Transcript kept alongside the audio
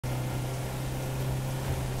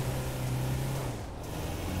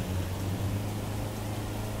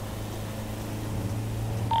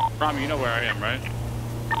Rami, you know where I am, right?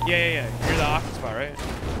 Yeah. You're the opposite spot, right?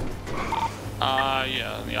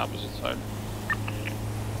 Yeah, on the opposite side.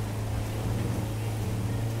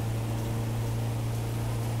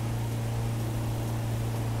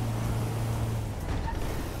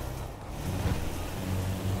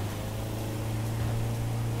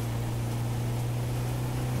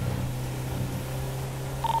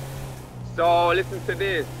 So listen to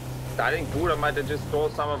this. I think Buddha might have just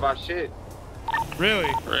stole some of our shit.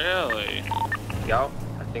 Really? Really? Yo,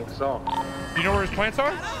 I think so. Do you know where his plants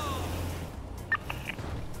are?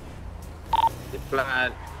 They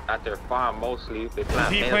plant at their farm mostly. They plant.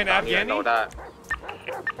 Does he maize plant down here, I know Afghani? that.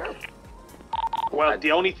 Well,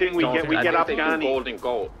 the only thing we get Afghani. Gold and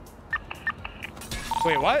gold.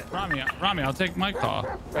 Wait, what? Rami, I'll take my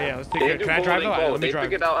car. Oh, yeah, let's take They it. do Can I gold drive and though? gold. Let me They drive.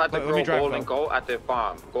 figured out how to Let me grow drive gold though. and gold at their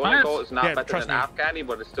farm. Gold Nice. and gold is not Yeah, better trust than me. Afghani,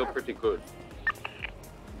 but it's still pretty good.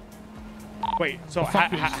 Wait, so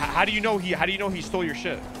how do you know he stole your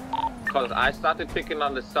shit? Because I started picking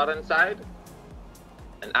on the southern side,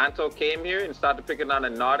 and Anto came here and started picking on the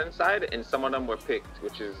northern side, and some of them were picked,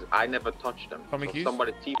 which is I never touched them. Throw me So keys?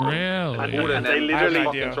 somebody teeped them. Really? And And they they literally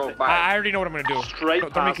fucking drove by. I already know what I'm gonna do. straight Throw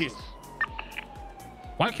me passes. keys.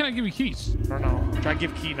 Why can't I give you keys? I don't know. Try to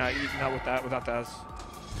give key, not with that, without the S.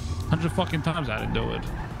 100 fucking times I didn't do it.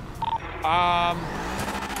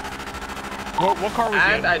 What car was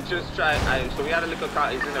he And in? I just tried. So we had a little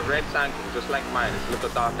car. He's in a red Sanctum, just like mine. It's a little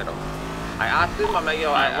darker though. I asked him. I'm like,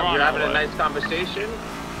 yo, we're having a nice conversation,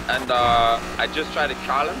 and I just tried to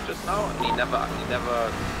call him just now, and he never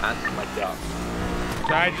answered my call.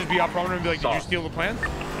 Should I just be upfront and be like, did you steal the plants?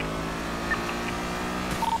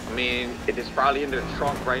 I mean, it is probably in the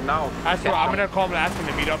trunk right now. I'm gonna call him and ask him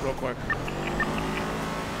to meet up real quick.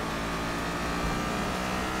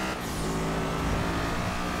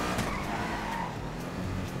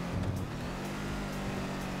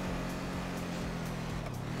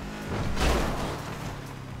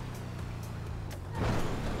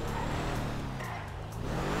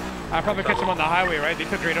 I'll probably catch him on the highway, right? They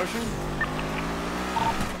took Great Ocean?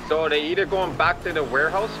 So they either going back to the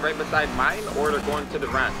warehouse right beside mine, or they're going to the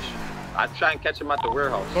ranch. I'd try and catch them at the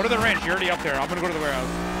warehouse. Go to the ranch. You're already up there. I'm gonna go to the warehouse.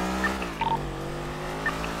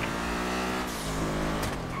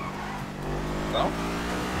 Hello?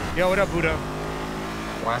 Yo, what up, Buddha?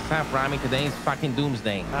 What's up, Rami? Today is fucking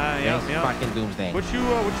doomsday. Yeah. Fucking doomsday. What you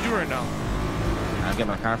doing right now? I'll get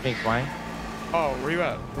my car fixed. Why? Oh, where you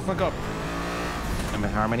at? Let's link up. I'm in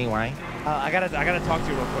Harmony. Why? I gotta talk to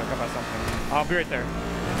you real quick about something. I'll be right there.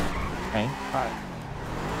 Okay. Alright.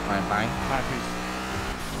 Alright, bye. Alright, peace.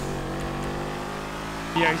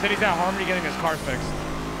 Yeah, he said he's at Harmony getting his car fixed.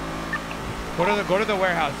 Go to the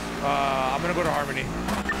warehouse. I'm gonna go to Harmony.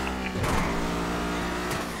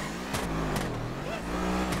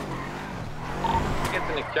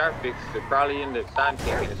 Getting the car fixed. They're probably in the Sand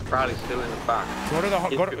King, and it's probably still in the back. Go to the.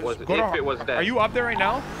 If it was there. Are you up there right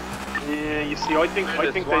now? Yeah, you see, I think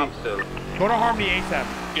they. Still. Go to Harmony ASAP.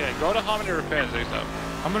 Yeah, go to Harmony Repairs ASAP.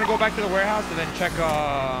 I'm gonna go back to the warehouse and then check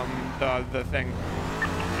the thing.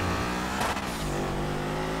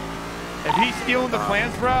 If he's stealing the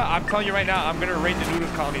plans, bruh, I'm telling you right now, I'm gonna raid the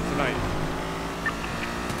Noodles Colony tonight.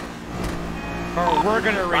 Or we're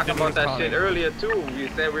gonna raid the Noodles that Colony. shit earlier too. You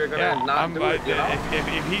said we were gonna not do it. You know?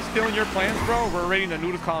 If he's stealing your plans, bro, we're raiding the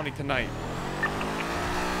Noodles Colony tonight.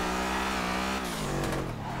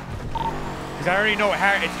 Cause I already know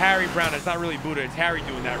it's Harry Brown. It's not really Buddha. It's Harry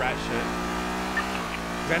doing that rat shit.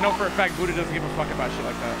 Cause I know for a fact Buddha doesn't give a fuck about shit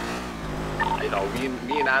like that. You know,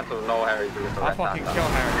 me and Anton know Harry doing the I'll fucking kill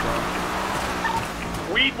Harry,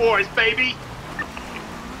 bro. Weed Wars, baby.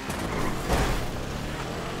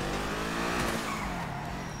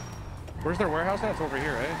 Where's their warehouse at? It's over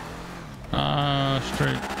here, right?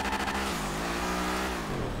 Straight.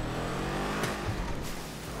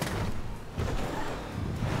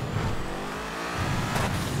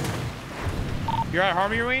 You're at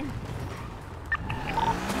Harmony, Wayne?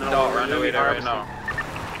 No, we're on the way there right now.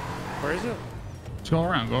 Where is it? Let's go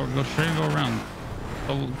around. Go straight and go around.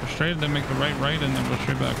 Go straight, then make the right, and then go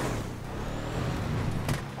straight back.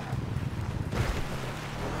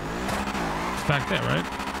 It's back there, right?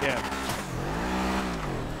 Yeah.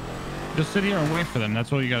 Just sit here and wait for them.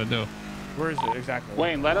 That's all you gotta do. Where is it exactly?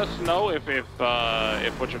 Wayne, let us know if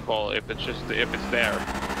what you call if it's there.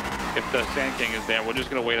 If the Sand King is there, we're just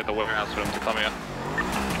gonna wait at the warehouse for him to come in.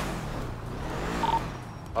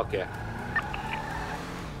 Okay. I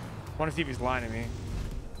want to see if he's lying to me.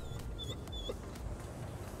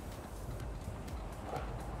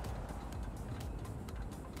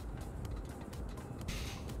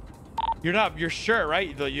 You're sure,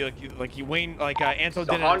 right? You Wayne, like Anto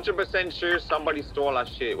So didn't. 100% sure somebody stole our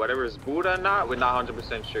shit. Whether it's Buddha or not, we're not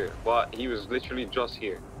 100% sure. But he was literally just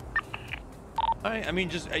here. I mean,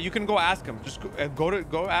 just you can go ask him. Just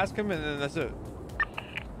go ask him, and then that's it.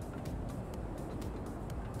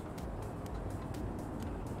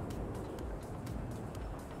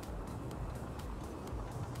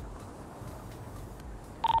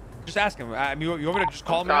 Just ask him. I mean, you want me to just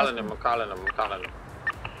call him? I'm calling him.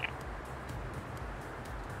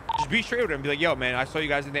 Just be straight with him. Be like, yo, man, I saw you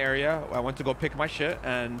guys in the area. I went to go pick my shit,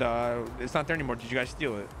 and it's not there anymore. Did you guys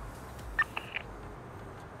steal it?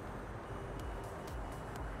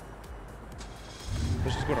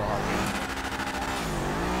 Let's just go to Harvey.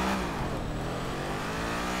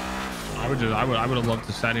 I would have loved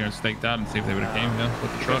to sat here and staked out and see if they would have came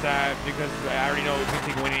with the truck. Because I already know it's gonna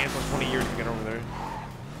take Wayne and Anton 20 years to get over there.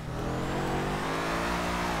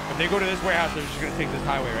 If they go to this warehouse, they're just gonna take this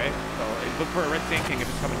highway, right? So look for a red Sand King if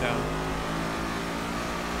it's coming down.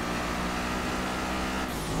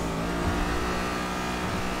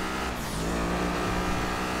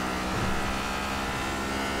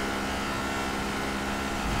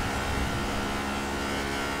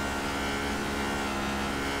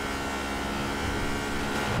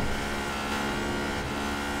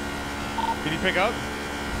 Did he pick up?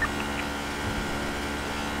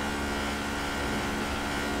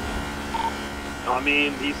 I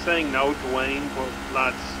mean, he's saying no to Wayne, but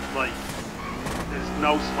lads, like, there's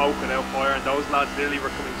no smoke without fire, and those lads literally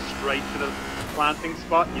were coming straight to the planting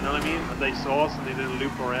spot, you know what I mean? And they saw us and they did a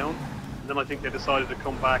loop around. And then I think they decided to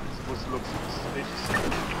come back. It must look suspicious.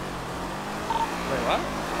 Wait, what?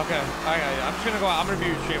 Okay, I'm just gonna go out. I'm gonna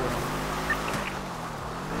be straight with him.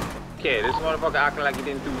 Okay, this motherfucker acting like he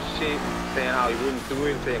didn't do shit, saying how he wouldn't do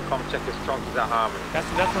it, saying come check his trunk, he's at Harmony. That's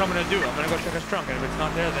what I'm gonna do. I'm gonna go check his trunk, and if it's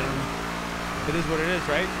not there, then it is what it is,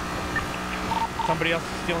 right? Somebody else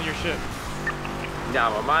is stealing your shit.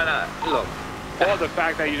 Yeah, but man, look. Or the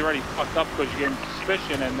fact that he's already fucked up because you gave him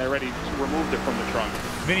suspicion and they already removed it from the trunk.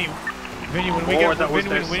 Vinny, when we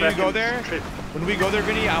go there,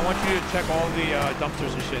 Vinny, I want you to check all the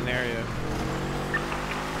dumpsters and shit in the area.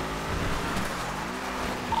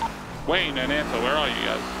 Wayne and Anto, where are you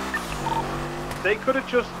guys? They could have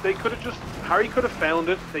just, Harry could have found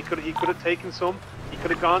it. He could have taken some. He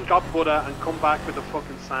could have gone, got Buddha, and come back with a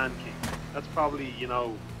fucking Sand King. That's probably, you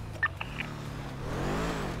know.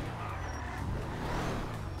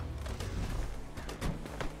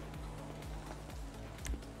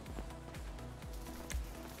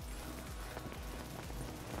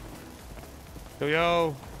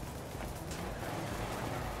 Yo.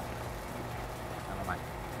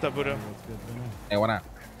 What's up, Buddha? Hey, what up?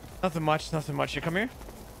 Nothing much. You come here?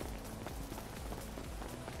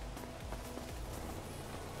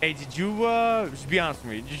 Hey, did you, just be honest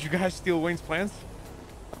with me, did you guys steal Wayne's plans?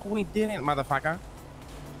 We didn't, motherfucker.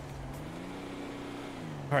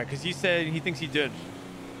 All right, because he said he thinks he did.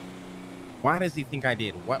 Why does he think I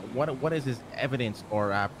did? What is his evidence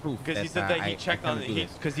or proof? Because he said that he checked on,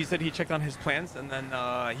 because he said he checked on his plans, and then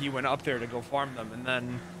he went up there to go farm them, and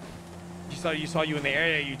then you saw you in the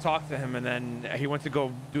area, you talked to him, and then he went to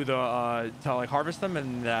go do the to like harvest them,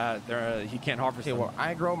 and he can't harvest them. Well,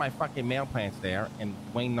 I grow my fucking male plants there, and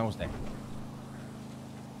Wayne knows that.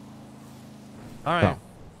 All right. So.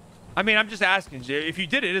 I mean, I'm just asking. If you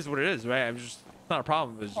did it, it is what it is, right? It's not a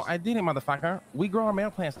problem. It's just... I didn't, motherfucker. We grow our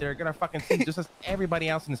male plants there, get our fucking seed, just as everybody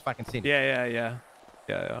else in this fucking city. Yeah.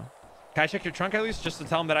 Can I check your trunk at least, just to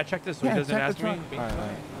tell him that I checked this, so he doesn't ask me? All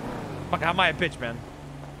right. Fuck, how am I a bitch, man?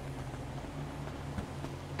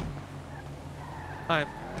 All right.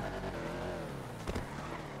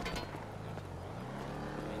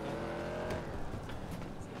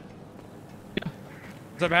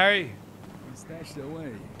 What's up, Harry? Stashed it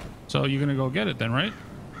away. So you're gonna go get it then, right?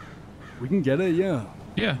 We can get it, yeah.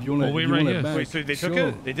 Yeah. You wanna, we'll wait right here. Wait, so they took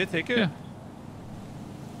it? They did take it? Yeah.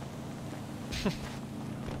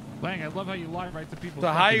 Lang, I love how you lie right to people. So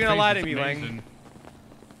how are you gonna lie to me, Lang?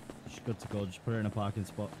 Just good to go. Just put it in a parking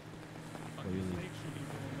spot.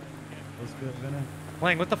 What's good, Vinny?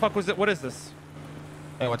 Lang, what the fuck was it? What is this?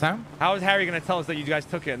 Hey, what time? How is Harry gonna tell us that you guys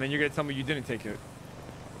took it, and then you're gonna tell me you didn't take it?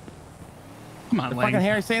 Come on, Lang. Fucking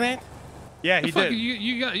Harry say that? Yeah, he did.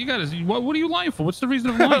 You got what are you lying for? What's the reason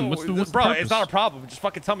of lying? What's the Bro, it's not a problem. Just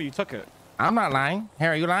fucking tell me you took it. I'm not lying.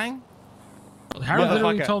 Harry, you lying? Harry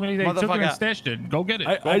literally told me they took it and stashed it. Go get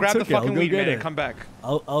it. Go grab the fucking weed, man, and come back.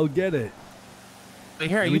 I'll get it. Hey,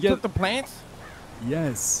 Harry, you took the plants?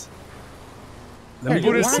 Yes. Let me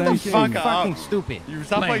get the fucking stupid. You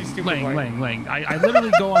stop playing stupid. Lang. I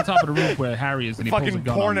literally go on top of the roof where Harry is, and he pulls a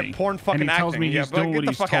gun on me. Porn fucking and he tells acting. me he's doing what get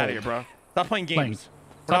the he's fuck told. out of here, bro. Stop playing games.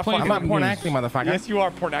 Stop playing I'm not fucking porn games. acting, motherfucker. Yes, you are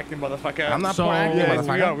porn acting, motherfucker. I'm not So- porn acting, Yeah,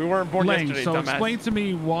 motherfucker. we weren't born Lang, yesterday, so dumbass. explain to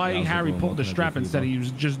me why how's it Harry going? pulled What the can I strap do for and you, said bro? he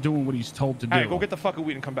was just doing what he's told to do. All right, go get the fucking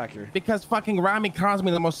weed and come back here. Because fucking Rami calls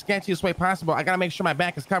me the most sketchiest way possible. I gotta make sure my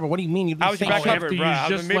back is covered. What do you mean? You How was just your say back shit? covered, After bro? you I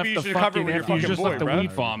just mean, maybe left you the should cover it with your after you fucking just boy, left the bro.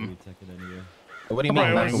 weed farm. What do you Bro,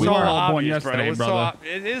 mean? it Lang? was We so were all born obvious, bro. yesterday, It was so brother.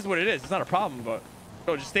 it is what it is. It's not a problem, but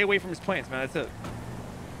bro, just stay away from his plants, man. That's it.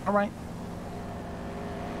 All right.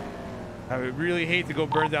 I would really hate to go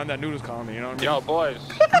burn down that noodles colony. You know what I mean? Yo, boys.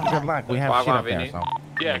 Good luck. We have Wagwan, shit up there, Vinny. so.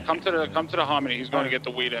 Yeah, come to the Harmony. He's going to get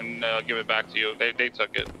the weed and give it back to you. They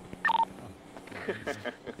took it.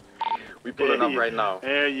 We pulling up right now.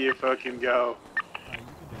 There you fucking go.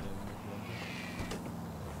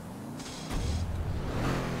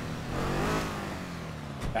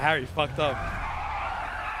 Harry fucked up.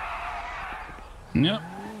 Yep.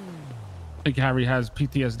 I think Harry has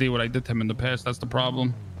PTSD. What I did to him in the past. That's the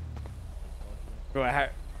problem. Bro,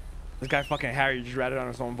 this guy fucking Harry just ratted on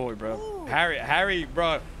his own boy, bro. Harry,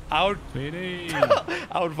 bro. I would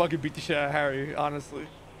I would fucking beat the shit out of Harry, honestly.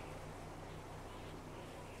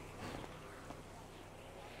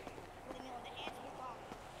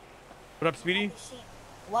 What up, Speedy?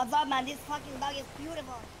 What's up, man? This fucking dog is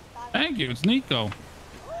beautiful. Thank you. It's Nico.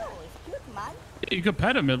 Oh, it's cute, man. You could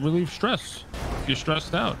pet him. It relieves stress. If you're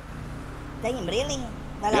stressed out. Damn, really? Well,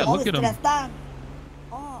 Yeah, I'm look always at him. stressed out.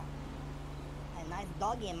 Oh, a nice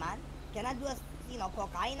doggy, man. Can I do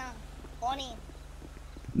cocaine on it?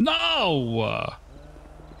 No.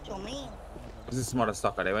 Show me. This is smart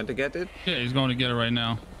sucker. They went to get it? Yeah, he's going to get it right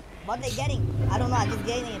now. What they getting? I don't know. I just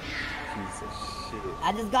getting it. Jesus shit.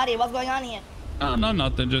 I just got it. What's going on here? No,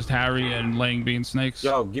 nothing. Just Harry and Lang being snakes.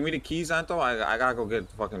 Yo, give me the keys, Anto. I gotta go get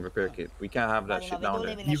the fucking repair kit. We can't have that shit down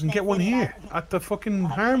there. You can get one here at the fucking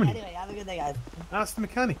Harmony. Anyway, have a good day, guys. Ask the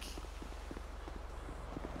mechanic.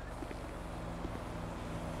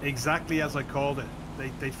 Exactly as I called it.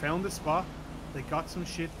 They found the spot. They got some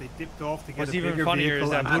shit. They dipped off to get What's a even bigger funnier is vehicle.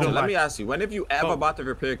 that and Buddha Anto, come let back. me ask you. When have you ever But- bought the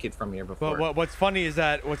repair kit from here before? But what's funny is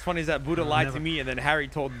that Buddha lied to Never. me, and then Harry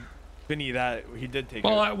told Vinny that he did take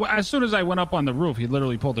Well, it. as soon as I went up on the roof, he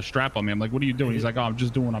literally pulled the strap on me. I'm like, "What are you doing?" He's like, "Oh, I'm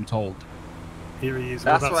just doing what I'm told." Here he is.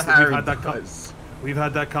 That's Well, what we've Harry had that does. We've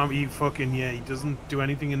had that he fucking, yeah, he doesn't do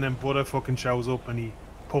anything and then Buddha fucking shows up and he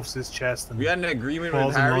puffs his chest and We had an agreement falls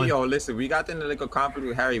with in Harry. line. Yo, listen, we got in the little conflict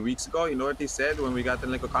with Harry weeks ago. You know what he said when we got in the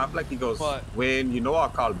little conflict? He goes, What? Wayne, you know I'll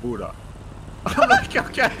call Buddha. I'm like,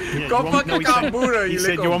 okay, Yeah, go you want me- no, fucking he call said- Buddha. He you said,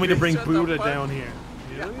 little you want me to bitch. bring Shut the Buddha fuck- down here?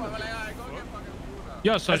 Yeah, I'm like, all right, go get fucking Buddha.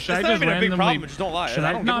 Yo, so It's should I not just even a big randomly? problem, just don't lie. Should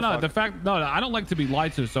I don't no, give a no. fuck. The fact, no, I don't like to be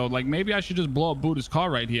lied to. So, like, maybe I should just blow up Buddha's car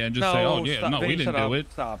right here and just say, "Oh yeah, stop. no, we Vinny, didn't shut do up.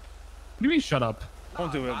 it." Stop. What do you mean, shut up?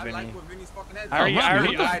 Don't do it, I Vinny. like what Vinny's fucking head. Harry, Oh, Harry,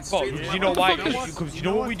 what the fuck? bro, Yeah. you know What the why? fuck is- Because you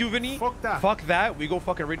know what we do, Vinny? Fuck that. Fuck that. We go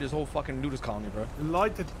fucking raid this whole fucking nudist colony, bro.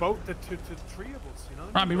 Lied to both the three of us, you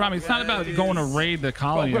know? Rami, it's not about going to raid the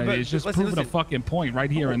colony. Bro, but It's just listen, proving a listen. fucking point right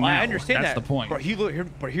here and now. I understand That's that. the point. Bro, he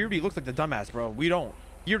already looks like the dumbass, bro. We don't.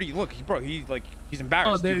 He already he's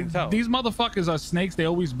embarrassed. Oh, You can tell. these motherfuckers are snakes. They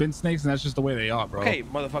always been snakes, and that's just the way they are, bro. Okay,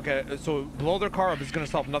 motherfucker. So blow their car up is gonna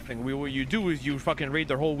solve nothing. What you do is you fucking raid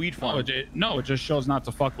their whole weed farm. No, it just shows not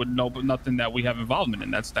to fuck with nothing that we have involvement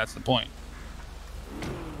in. That's the point.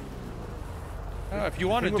 If you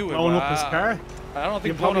want to Think do we're it, blowing bro, up his car? I don't You'll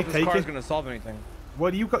think blowing up probably his car take is gonna solve anything.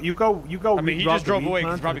 What you go. I mean, he rob just the drove weed away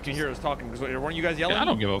because plant probably and can hear us talking. Because weren't you guys Yeah, yelling? I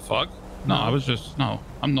don't give a fuck. No, I was just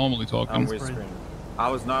I'm normally talking. I'm whispering. I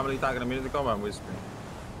was normally talking a minute ago, but I'm whispering.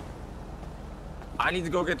 I need to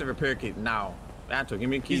go get the repair kit now. Anto, give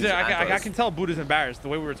me the keys. I can tell Buddha's embarrassed the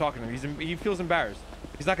way we were talking to him. He feels embarrassed.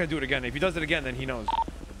 He's not gonna do it again. If he does it again, then he knows.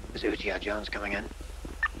 Is Uchiha Jones coming in?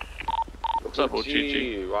 What's up,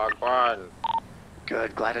 Ochichi? Wagwan.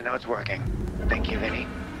 Good, glad to know it's working. Thank you, Vinny.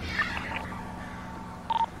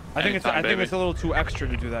 I think it's a little too extra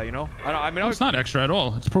to do that. You know? It's not extra at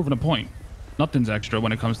all. It's proving a point. Nothing's extra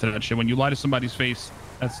when it comes to that shit. When you lie to somebody's face,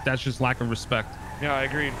 that's just lack of respect. Yeah, I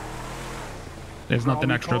agreed. There's No, nothing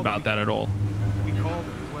we extra called about him. that at all. We called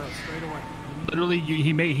him as well, straight away. Literally,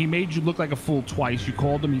 he made you look like a fool twice. You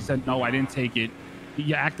called him. He said, "No, I didn't take it."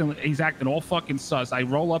 He's acting all fucking sus. I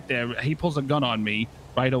roll up there. He pulls a gun on me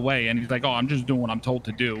right away, and he's like, "Oh, I'm just doing what I'm told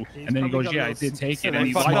to do." He's And then he probably goes, got a "Yeah, I little did take it," silly and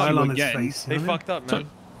he fuck lies to smile you on his again. face, They you know? fucked up, So- man.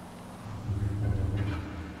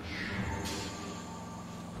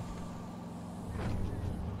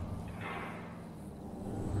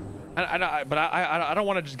 I don't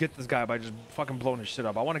want to just get this guy by just fucking blowing his shit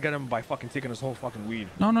up. I want to get him by fucking taking his whole fucking weed.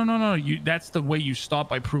 No. That's the way you start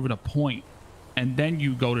by proving a point. and then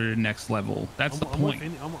you go to the next level. That's the point.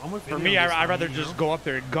 For me, I'd rather just go up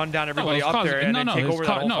there and gun down everybody up there and then take over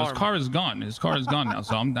that whole farm. His car is gone. His car is gone now,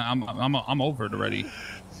 so I'm over it already.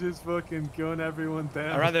 Just fucking gun everyone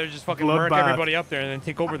down. I'd rather just fucking murk everybody up there and then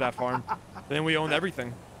take over that farm. Then we own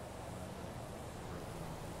everything.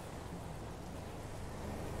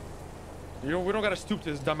 You know, we don't gotta stoop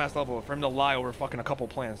to this dumbass level for him to lie over fucking a couple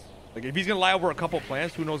plants. Like, if he's gonna lie over a couple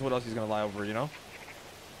plants, who knows what else he's gonna lie over, you know?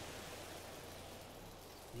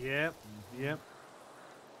 Yep.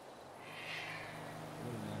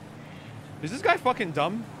 Is this guy fucking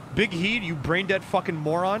dumb? Big Heat, you brain dead fucking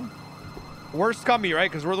moron. We're scummy, right?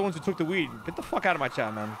 Because we're the ones who took the weed. Get the fuck out of my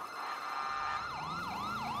chat, man.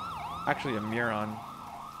 Actually, a Miron.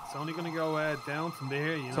 It's only gonna go down from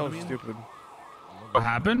there, you know So what I mean? stupid. What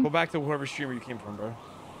happened? Go back to whoever streamer you came from, bro.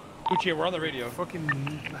 Uchi, we're on the radio. Fucking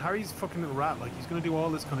Harry's fucking a rat. Like, he's gonna do all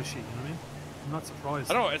this kind of shit, you know what I mean? I'm not surprised.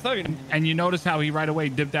 I don't know, it's not even... And you notice how he right away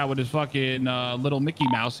dipped out with his fucking little Mickey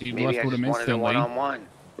Mouse. He Maybe left I with just him wanted a instantly. one-on-one,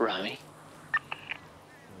 Rami.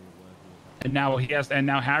 And now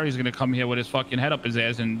now Harry's gonna come here with his fucking head up his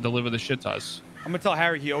ass and deliver the shit to us. I'm gonna tell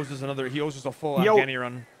Harry he owes us a full Afghani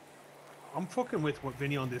run. I'm fucking with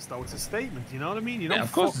Vinny on this though. It's a statement, you know what I mean? You don't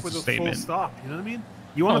of course fuck with it's a a full statement. stop, you know what I mean?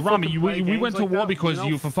 You Oh, want Rami, we went to war because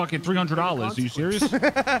you for fucking $300. Are you serious?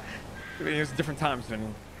 I mean, it was different times, Vinny.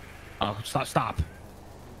 Oh, stop.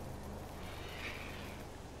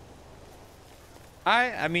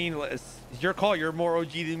 I mean, it's your call. You're more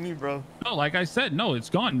OG than me, bro. No, like I said, no, it's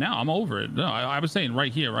gone now. I'm over it. No, I was saying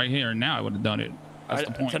right here, and now I would have done it. That's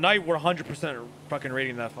the point. Tonight, we're 100% fucking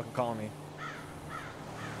raiding that fucking colony.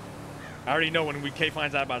 I already know when K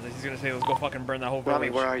finds out about this, he's gonna say, let's go fucking burn that whole village. Rami,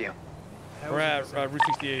 where are you? We're at Route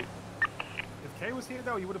 68. If Kay was here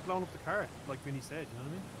though, he would have blown up the car, like Vinny said, you know what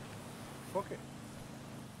I mean? Fuck it.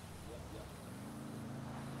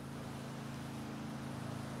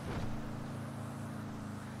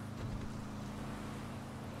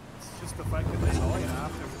 It's just the fact that they lie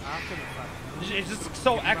after the fact. It's just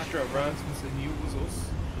so extra, bro. For instance, they knew it was us,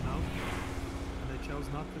 you know? And they chose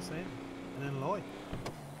not to say it, and then lie.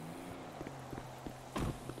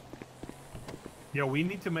 Yo, we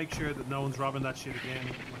need to make sure that no one's robbing that shit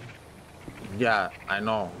again. Yeah, I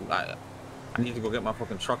know. I need to go get my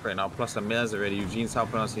fucking truck right now. Plus the mail's already. Eugene's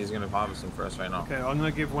helping us. He's gonna harvest them for us right now. Okay, I'm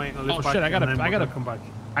gonna give Wayne a lift Oh back shit! I gotta come back.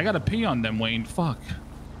 I gotta pee on them, Wayne. Fuck.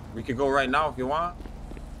 We could go right now if you want.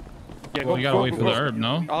 Yeah, well, you gotta wait for the herb,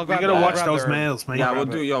 no? We gotta watch those mails, man. Yeah, we'll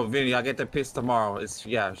do. Yo, Vinny, I'll get the piss tomorrow. It's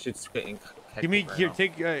shit's getting. Give me right here. now.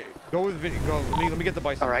 Take go with Vinny. Go. Let me get the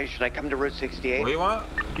bison. All right, should I come to Route 68? What do you want?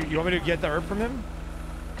 You want me to get the herb from him?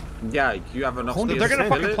 Yeah, you have enough. They're gonna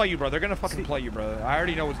fucking play you, bro. They're gonna fucking play you, bro. I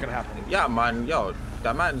already know what's gonna happen. Yeah, man. Yo,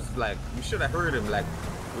 that man's like, you should have heard him. Like,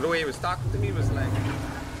 the way he was talking to me was like.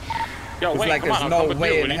 Yo, it's wait, like come there's on, no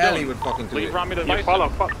way in hell he would fucking do Leave it. Rami the Yeah,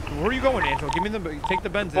 bison. Where are you going, Anto? Give me the. Take the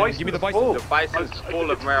Benz and give me the bison. The bison's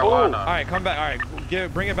full of marijuana. All right, come back. All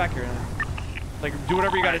right, bring it back here. Like, do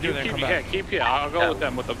whatever you gotta do, then come back. Keep here. I'll go with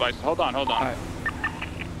them with the bison. Hold on. All right.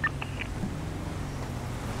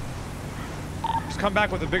 Just come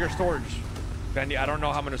back with a bigger storage. Bendy, I don't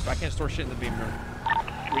know how many. I can't store shit in the beam room.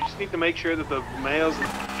 We just need to make sure that the mails.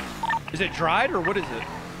 Is it dried or what is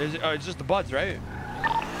it? Is it? It's just the buds, right?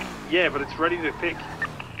 Yeah, but it's ready to pick.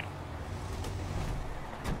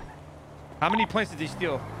 How many plants did he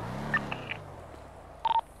steal?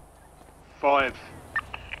 5.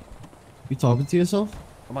 You talking to yourself?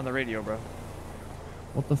 I'm on the radio, bro.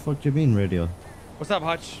 What the fuck do you mean radio? What's up,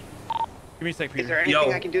 Hutch? Give me a sec, Peter. Is there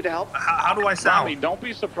anything I can do to help? How do I sound? Rami, don't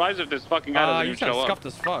be surprised if this fucking guy doesn't You even sound show up. scuffed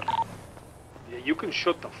as fuck. Yeah, you can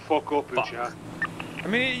shut the fuck up, Ucha. I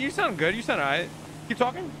mean, you sound good. You sound alright. Keep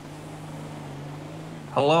talking.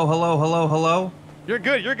 Hello? You're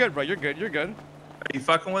good, bro. You're good. Are you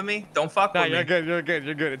fucking with me? Don't fuck Nah, with you're me.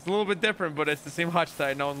 good. It's a little bit different, but it's the same Hutch that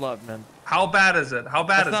I know and love, man. How bad is it? How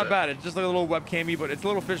bad It's is not it? bad. It's just like a little webcammy, but it's a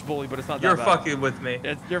little fish bully, but it's not You're that bad. fucking with me.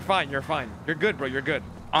 You're fine. You're good, bro. You're good.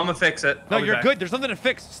 I'm gonna fix it. No, I'll be you're back. good. There's nothing to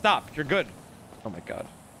fix. Stop. You're good. Oh my god.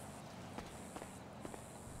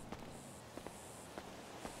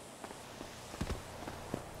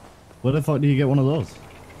 Where the fuck do you get one of those?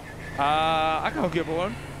 I can hook you up with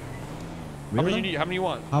one. How Really? many you need? How many you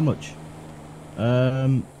want? How much?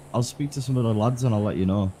 I'll speak to some of the lads and I'll let you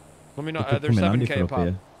know. Let me know. They could They're come in handy 7K for a up pop.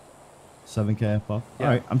 here. 7K a pop. Yeah.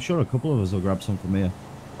 All right, I'm sure a couple of us will grab some from here.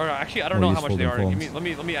 All right. Actually, I don't More know how much useful they than are.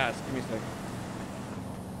 phones. Let me ask. Give me a sec.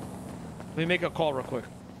 Let me make a call real quick.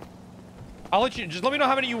 I'll let you. Just let me know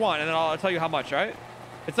how many you want, and then I'll tell you how much. All right?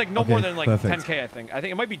 It's like no Okay, more than like perfect. 10K. I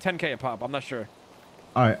think it might be 10K a pop. I'm not sure.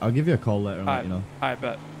 All right, I'll give you a call later and All let right. you know. All right,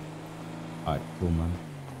 bet. All right, cool, man.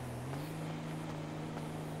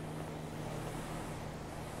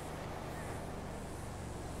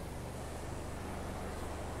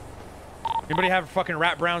 Anybody have fucking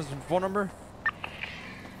Rat Brown's phone number?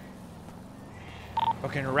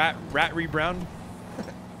 Fucking Rat Brown.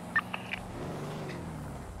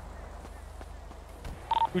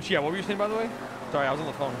 Uchiha, what were you saying, by the way? Sorry, I was on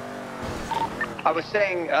the phone. I was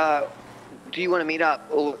saying, do you want to meet up?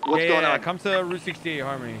 What's going on? Come to Route 68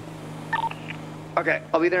 Harmony. Okay,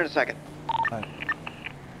 I'll be there in a second. Are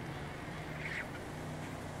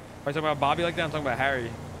you talking about Bobby like that? I'm talking about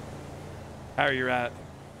Harry. Harry Rat.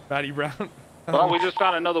 Batty Brown. Well, we just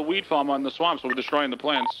found another weed farm on the swamp, so we're destroying the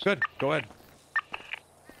plants. Good. Go ahead.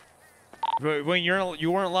 When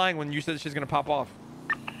you weren't lying when you said she's gonna pop off.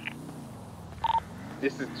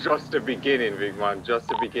 This is just the beginning, big man. Just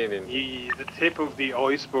the beginning. The tip of the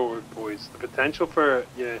iceberg, boys. The potential for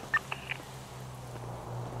yeah.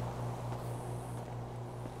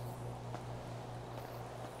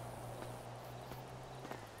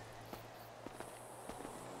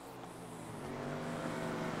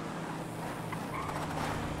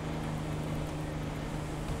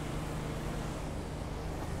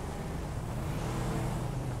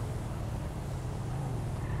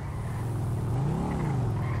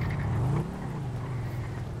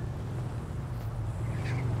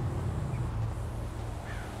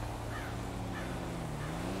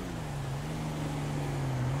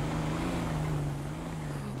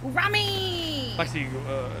 Rami! Lexi,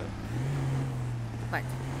 What?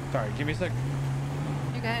 sorry, give me a sec.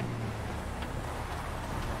 You're good.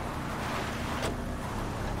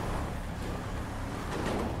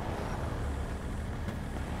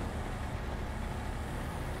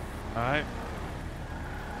 Alright.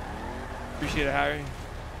 Appreciate it, Harry.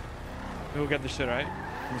 We'll get this shit, alright?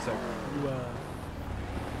 Give me a sec.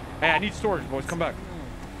 Hey, I need storage, boys. Come back.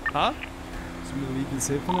 Huh? So we leave this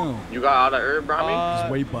safe for now. You got all the herb, Rami?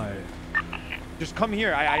 Just wait by it. Just come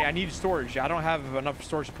here. I need storage. I don't have enough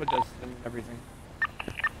storage to put this and everything.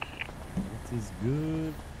 It is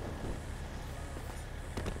good.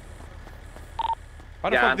 Why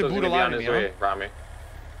the fuck did Buddha lie to me, huh? Rami.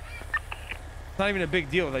 It's not even a big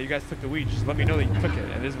deal that you guys took the weed. Just let me know that you took it.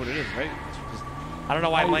 It is what it is, right? Just, I don't know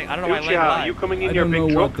why I don't know why Lang lied. You coming in I your don't big know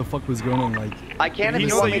truck? what the fuck was going on. Like, I can't He even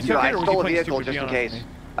know that me you to. took it, I or was stole he a playing vehicle stupid, just in to be honest case. with me?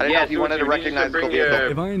 I didn't know if you wanted to recognize the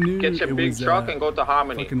vehicle. if I knew Get your it big was truck and go to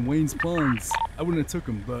Harmony. fucking Wayne's plans, I wouldn't have took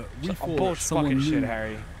him. But we thought Bullshit someone fucking knew. shit,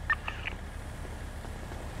 Harry.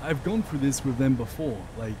 I've gone through this with them before.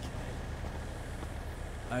 Like,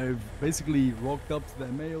 I've basically rocked up to their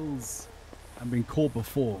mails and been caught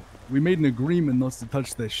before. We made an agreement not to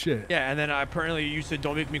touch their shit. Yeah, and then apparently you said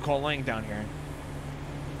don't make me call Lang down here.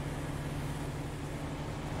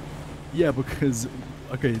 Yeah, because,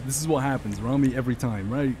 okay, this is what happens around me every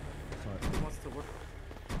time, right?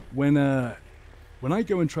 When I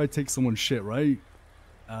go and try to take someone's shit, right?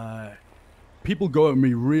 People go at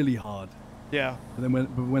me really hard. Yeah. But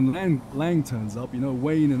then when Lang turns up, you know,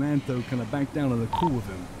 Wayne and Anto kind of back down and they're cool with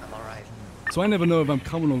him. I'm alright. So I never know if I'm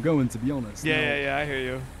coming or going, to be honest. Yeah, I hear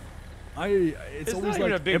you. It's always not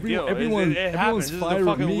even like a big deal. everyone, It happens. everyone's This is the firing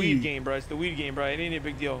fucking me. weed game, bro. It's the weed game, bro. It ain't a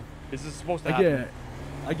big deal. This is supposed to happen.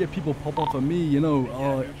 I get people pop off at me, you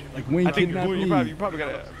know, like Wayne I think kidnapped me. you probably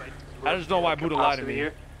gotta. I just know why Buddha lied to me.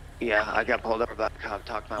 Yeah, I got pulled over by a cop,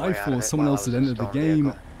 talked my way I out of thought it someone while else I had was entered the in a stolen game.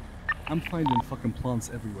 vehicle. I'm finding fucking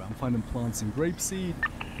plants everywhere. I'm finding plants in Grapeseed.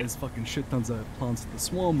 There's fucking shit tons of plants at the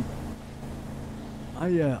swamp. I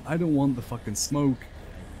don't want the fucking smoke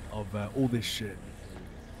of all this shit.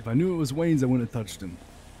 If I knew it was Wayne's, I wouldn't have touched him.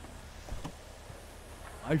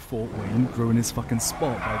 I fought Wayne growing his fucking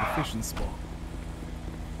spot by the fishing spot.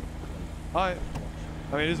 Alright.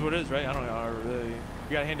 I mean, it is what it is, right? I don't know. Really. You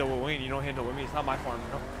gotta handle with Wayne. You don't handle with me. It's not my farm,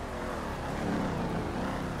 you know?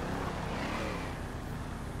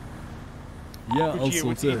 Yeah, Uchiha, also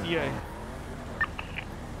what's too. ETA?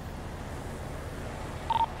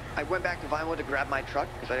 I went back to Vinewood to grab my truck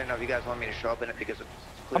because I didn't know if you guys want me to show up in it because it's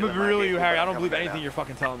I'm gonna be real with you, Harry. I don't believe anything anything you're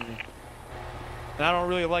fucking telling me. And I don't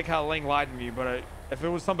really like how Lang lied to me, but if it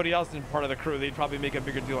was somebody else in part of the crew, they'd probably make a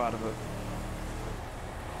bigger deal out of it.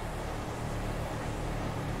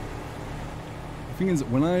 The thing is,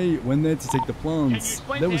 when I went there to take the plants,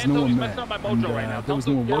 there was no one there. And, there was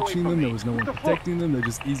no one watching them, there was no one protecting them, they're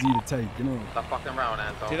just easy to take, you know. Stop fucking around,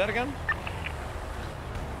 Anto. Say that again?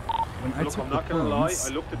 When I Look, took I'm the not gonna lie, plants,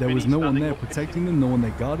 I looked at there was Vinny no one standing there up. protecting them, no one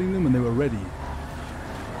there guarding them, and they were ready.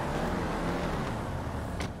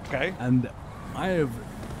 Okay. And I have,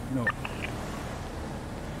 you know,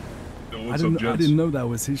 Yo, I what's up, didn't gents? know that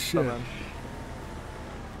was his shit.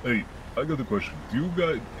 Hey, I got a question. Do you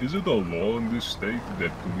guys, is it a law in this state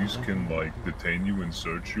that police can, like, detain you and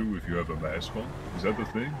search you if you have a mask on? Is that the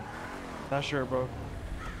thing? Not sure, bro.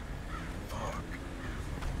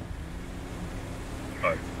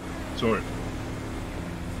 Alright. Sorry.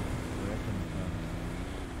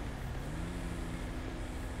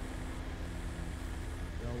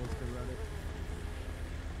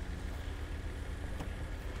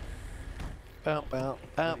 Bow, bow,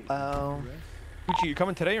 bow, bow. Gucci, you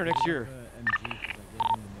coming today or next year?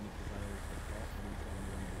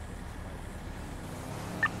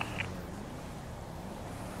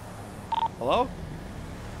 Hello?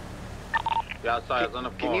 Yeah, sorry, I was on the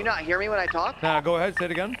phone. Can you not hear me when I talk? Nah, go ahead, say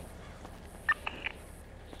it again.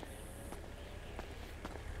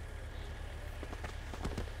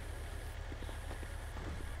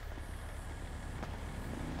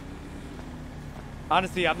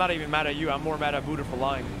 Honestly, I'm not even mad at you. I'm more mad at Buddha for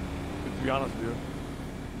lying, to be honest with you.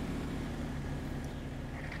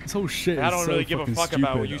 This whole shit I is don't so really give a fucking fuck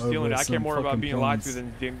about stupid you stealing it. over I care some more about fucking being lied plans.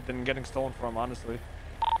 to than getting stolen from, honestly.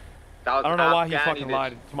 That was I don't know why he Afghani fucking that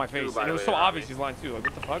lied to my too, face. by And it the was way, so Robbie. obvious he's lying too. Like,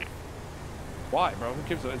 what the fuck? Why, bro? Who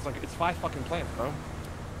gives a... It's like, it's 5 fucking plants, bro.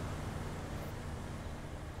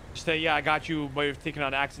 Just say, yeah, I got you, but you've taken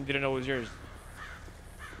on acts and didn't know it was yours.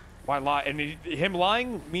 Why lie? And him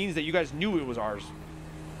lying means that you guys knew it was ours.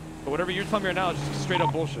 But whatever you're telling me right now is just straight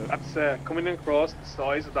up bullshit. That's coming across the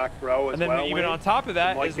size of that grow as And then well. even Wayne, on top of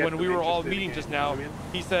that might is get when we them were all interested meeting again, just you know now, what I mean?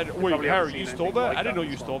 he said, They wait, probably haven't Harry, you seen stole anything that? like I didn't that know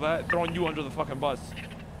you in stole that. Throwing you under the fucking bus.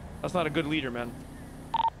 That's not a good leader, man.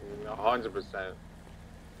 100%.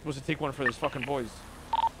 Supposed to take one for his fucking boys.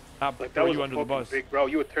 Not Like, that throw was you a under the fucking bus. big grow.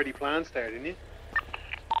 You had 30 plants there, didn't you?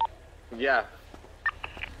 Yeah.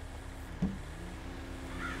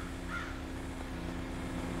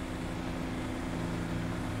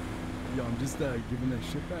 Yo, I'm just giving that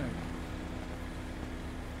shit back.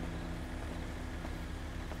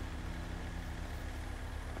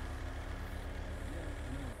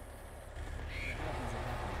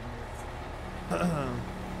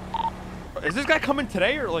 Is this guy coming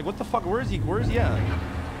today or like what the fuck? Where is he? Where is he at?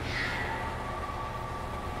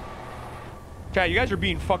 Chat, you guys are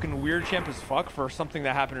being fucking weird champ as fuck for something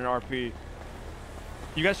that happened in RP.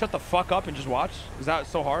 You guys shut the fuck up and just watch? Is that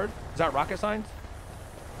so hard? Is that rocket science?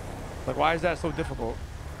 Like, why is that so difficult?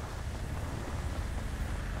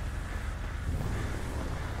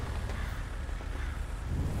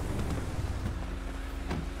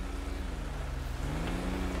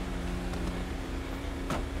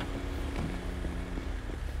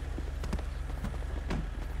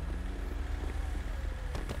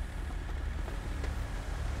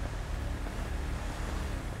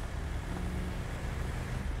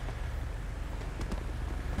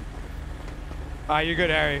 You're good,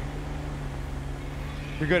 Harry.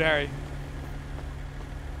 You're good, Harry.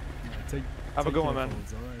 Have a good one, man.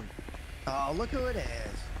 Oh, look who it is.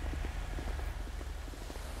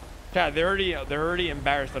 Chad, they're already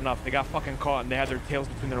embarrassed enough. They got fucking caught and they had their tails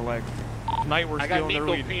between their legs. Tonight we're I got stealing their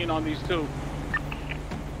Nico weed. peeing on these two.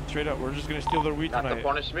 Straight up, we're just gonna steal their weed That's tonight. the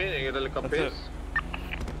punishment. You get a little That's piss. it.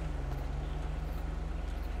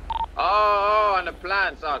 Oh, and the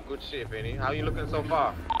plants. Oh, good shit, Vinny. How you looking so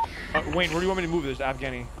far? Wayne, where do you want me to move this,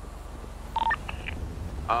 Afghani?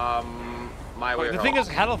 My Like, warehouse. the thing is,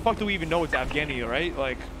 how the fuck do we even know it's Afghani, right?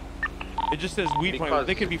 Like, it just says weed plant. Because-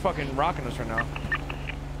 They could be fucking rocking us right now.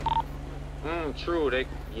 True.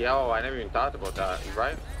 Yo, I never even thought about that. You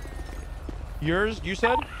right? Yours, you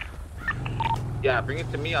said? Yeah, bring it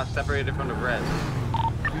to me. I'll separate it from the rest.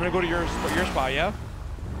 I'm gonna go to your spot, yeah?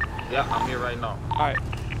 Yeah, I'm here right now. All right.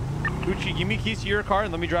 Gucci, give me keys to your car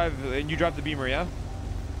and let me drive, and you drive the Beamer, yeah?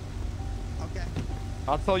 Okay.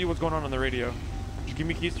 I'll tell you what's going on the radio. Just give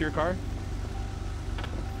me keys to your car.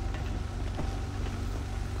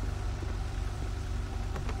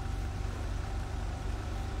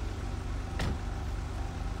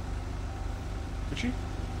 Gucci?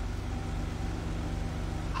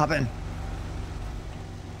 Hop in.